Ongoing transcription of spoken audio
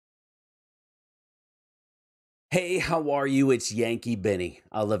Hey, how are you? It's Yankee Benny.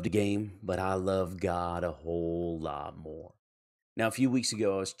 I love the game, but I love God a whole lot more. Now, a few weeks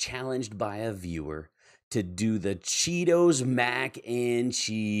ago, I was challenged by a viewer to do the Cheetos Mac and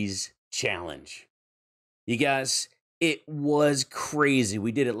Cheese challenge. You guys, it was crazy.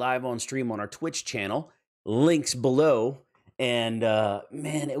 We did it live on stream on our Twitch channel, links below. And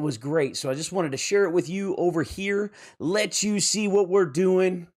man, it was great. So I just wanted to share it with you over here, let you see what we're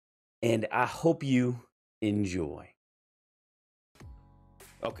doing, and I hope you enjoy.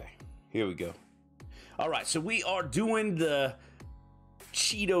 Okay, here we go. All right, so we are doing the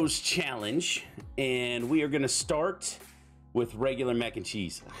Cheetos challenge, and we are gonna start with regular mac and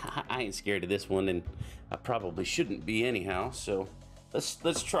cheese. I ain't scared of this one, and I probably shouldn't be anyhow. So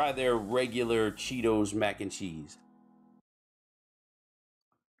let's try their regular Cheetos mac and cheese.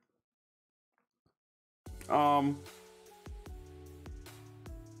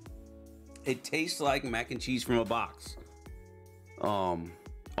 It tastes like mac and cheese from a box.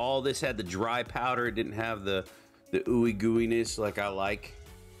 All this had the dry powder. It didn't have the ooey gooiness like I like.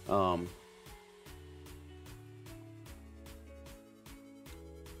 Yeah,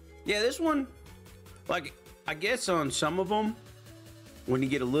 this one, like, I guess on some of them, when you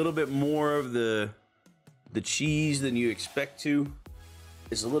get a little bit more of the cheese than you expect to,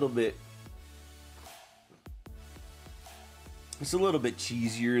 it's a little bit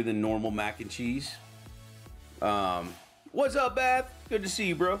cheesier than normal mac and cheese. What's up, Bath? Good to see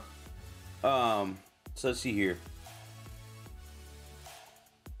you, bro. So let's see here.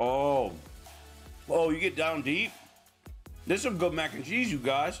 Oh, you get down deep. There's some good mac and cheese, you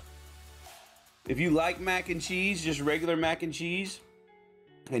guys. If you like mac and cheese, just regular mac and cheese,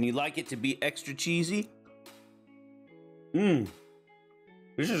 and you like it to be extra cheesy, this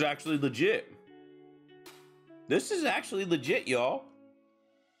is actually legit. This is actually legit, y'all.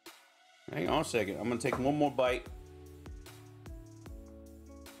 Hang on a second. I'm gonna take one more bite.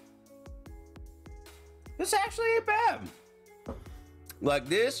 This actually ain't bad. Like,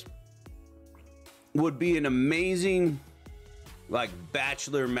 this would be an amazing, like,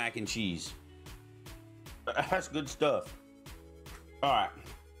 bachelor mac and cheese. That's good stuff. All right,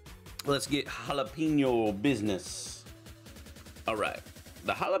 let's get jalapeno business. All right,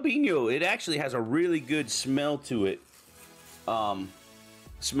 the jalapeno, it actually has a really good smell to it.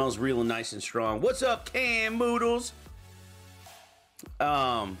 Smells real nice and strong. What's up, Cam Moodles?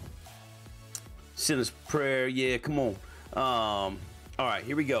 Sinner's prayer, yeah, come on. All right,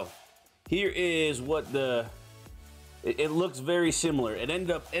 here we go. Here is what it looks very similar. It ended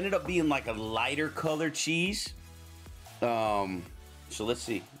up being like a lighter colored cheese. So let's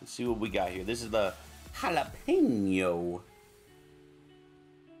see what we got here. This is the jalapeno.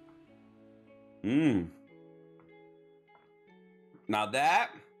 Now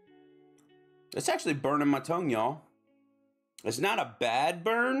that's actually burning my tongue, y'all. It's not a bad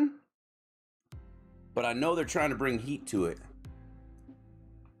burn, but I know they're trying to bring heat to it.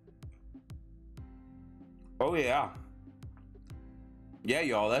 Oh yeah. Yeah,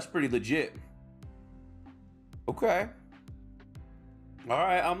 y'all, that's pretty legit. Okay. All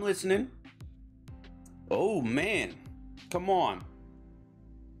right, I'm listening. Oh man, come on.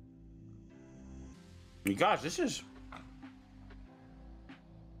 You guys, this is...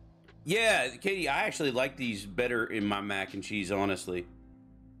 Yeah, Katie, I actually like these better in my mac and cheese, honestly.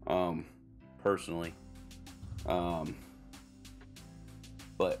 Personally. But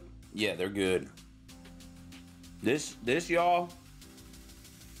yeah, they're good. This y'all.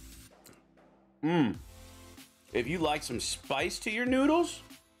 If you like some spice to your noodles,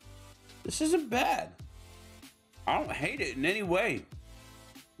 this isn't bad. I don't hate it in any way.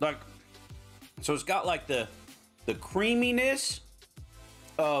 Like, so it's got like the creaminess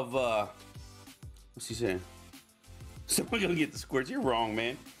of what's he saying? Someone gonna get the squirts. You're wrong,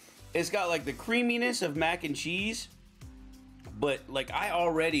 man. It's got like the creaminess of mac and cheese, but like I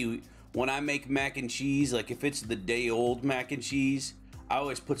already, when I make mac and cheese, like if it's the day old mac and cheese, I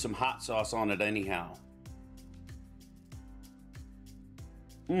always put some hot sauce on it anyhow.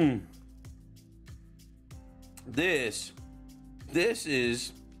 This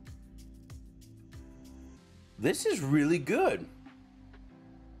is really good.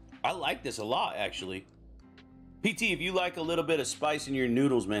 I like this a lot, actually. PT, if you like a little bit of spice in your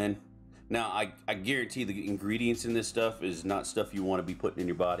noodles, man. Now, I guarantee the ingredients in this stuff is not stuff you want to be putting in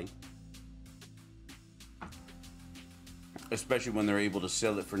your body. Especially when they're able to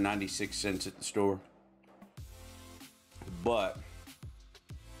sell it for 96 cents at the store. But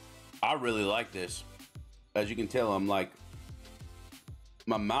I really like this. As you can tell, I'm like,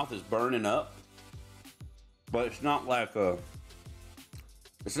 my mouth is burning up. But it's not like a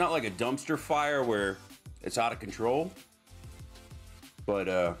dumpster fire where It's out of control.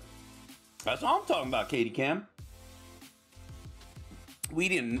 But that's all I'm talking about, Katie Cam. We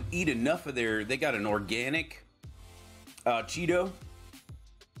didn't eat enough of they got an organic Cheeto.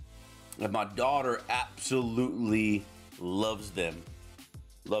 And my daughter absolutely loves them.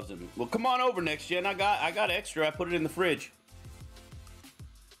 Loves them. Well, come on over, next gen. I got extra. I put it in the fridge.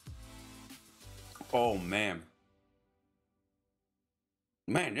 Oh man.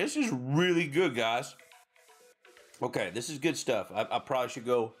 Man, this is really good, guys. Okay, this is good stuff. I probably should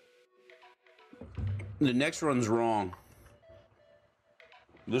go. The next one's wrong.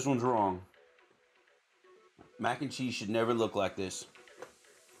 This one's wrong. Mac and cheese should never look like this.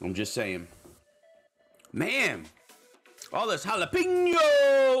 I'm just saying. Man, all this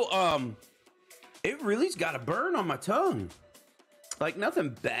jalapeno. It really's got a burn on my tongue. Like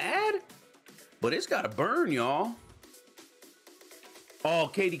nothing bad, but it's got a burn, y'all. Oh,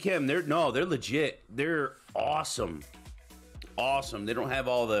 Katie Kim, they're legit. They're awesome. Awesome. They don't have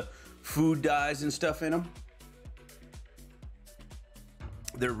all the food dyes and stuff in them.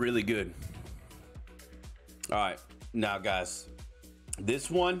 They're really good. All right, now guys, this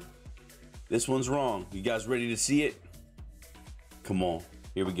one's wrong. You guys ready to see it? Come on,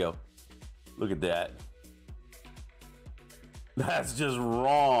 here we go. Look at that. That's just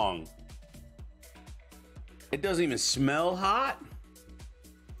wrong. It doesn't even smell hot.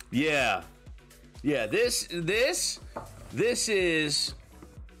 Yeah, this is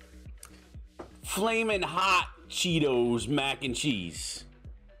flaming hot Cheetos Mac and Cheese.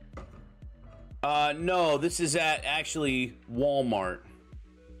 No, this is at actually Walmart.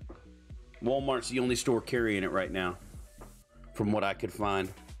 Walmart's the only store carrying it right now, from what I could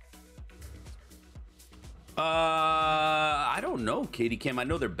find. I don't know, Katie Kim. I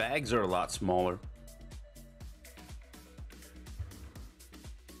know their bags are a lot smaller.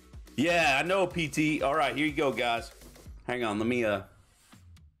 Yeah, I know, PT. All right, here you go, guys. Hang on, let me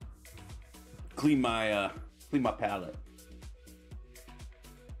clean my palate.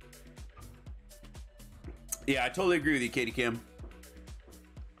 Yeah, I totally agree with you, Katie Kim.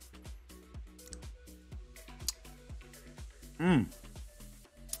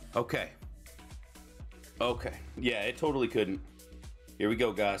 Okay. Okay. Yeah, it totally couldn't. Here we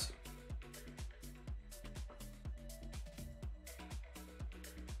go, guys.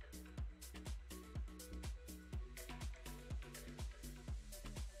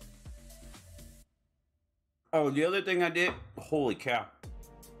 Oh, the other thing I did, holy cow.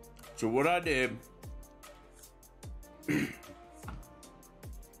 So what I did,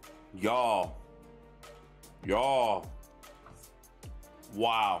 y'all,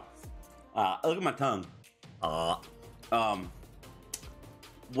 wow. Look at my tongue.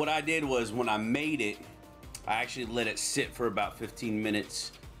 What I did was when I made it, I actually let it sit for about 15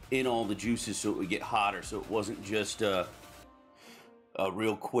 minutes in all the juices so it would get hotter, so it wasn't just a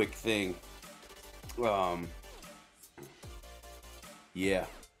real quick thing. Yeah.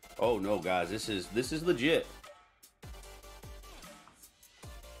 Oh no, guys, this is legit.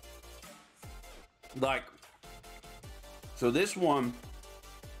 Like, so this one,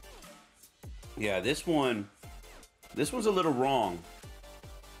 yeah, this one's a little wrong.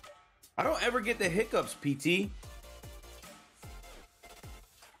 I don't ever get the hiccups, PT.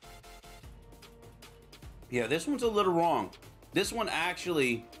 Yeah, this one's a little wrong. This one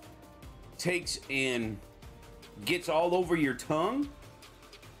actually takes and gets all over your tongue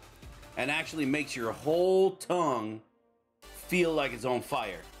and actually makes your whole tongue feel like it's on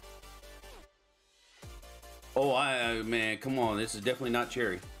fire. Oh, man, come on. This is definitely not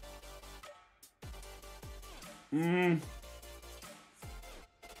cherry.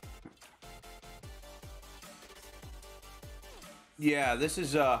 Yeah, this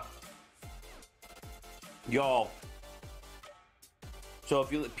is, y'all. So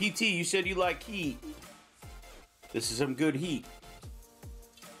if you, PT, you said you like heat. This is some good heat.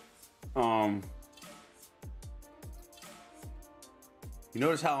 You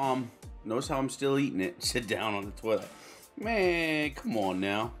notice how I'm still eating it. Sit down on the toilet. Man, come on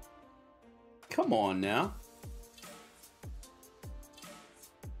now. Come on now.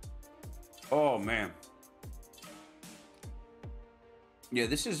 Oh man. Yeah,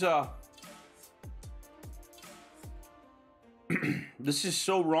 this is this is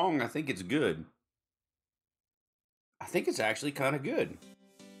so wrong. I think it's good. I think it's actually kind of good.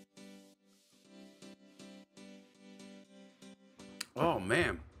 Oh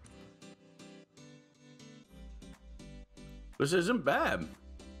man. This isn't bad.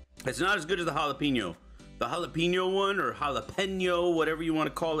 It's not as good as the jalapeno. The jalapeno one, or jalapeno, whatever you want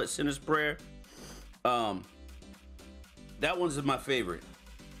to call it, sinner's prayer. That one's my favorite.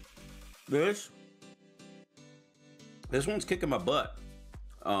 This This one's kicking my butt.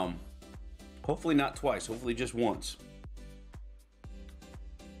 Hopefully not twice, hopefully just once.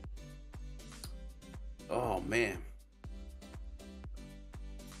 Oh man.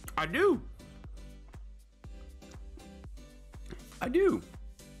 I do.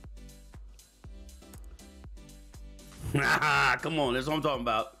 Come on, that's what I'm talking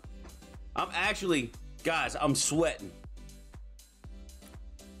about. I'm actually, guys, I'm sweating.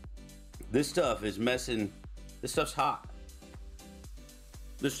 This stuff is messing. This stuff's hot.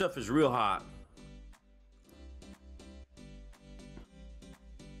 This stuff is real hot.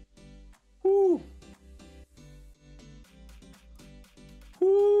 Woo.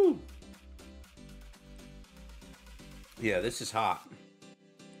 Woo. Yeah, this is hot.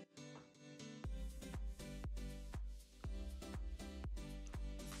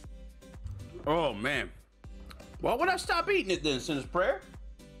 Oh man. Why would I stop eating it then, sinner's prayer?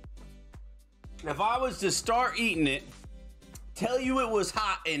 If I was to start eating it, tell you it was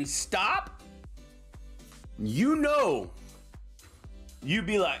hot and stop, you know, you'd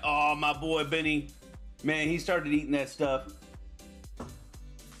be like, oh, my boy Benny, man, he started eating that stuff,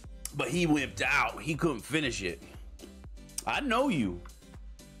 but he wimped out. He couldn't finish it. I know you.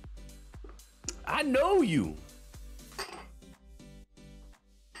 I know you.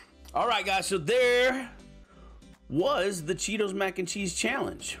 All right, guys, so there was the Cheetos Mac and Cheese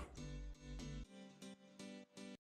challenge.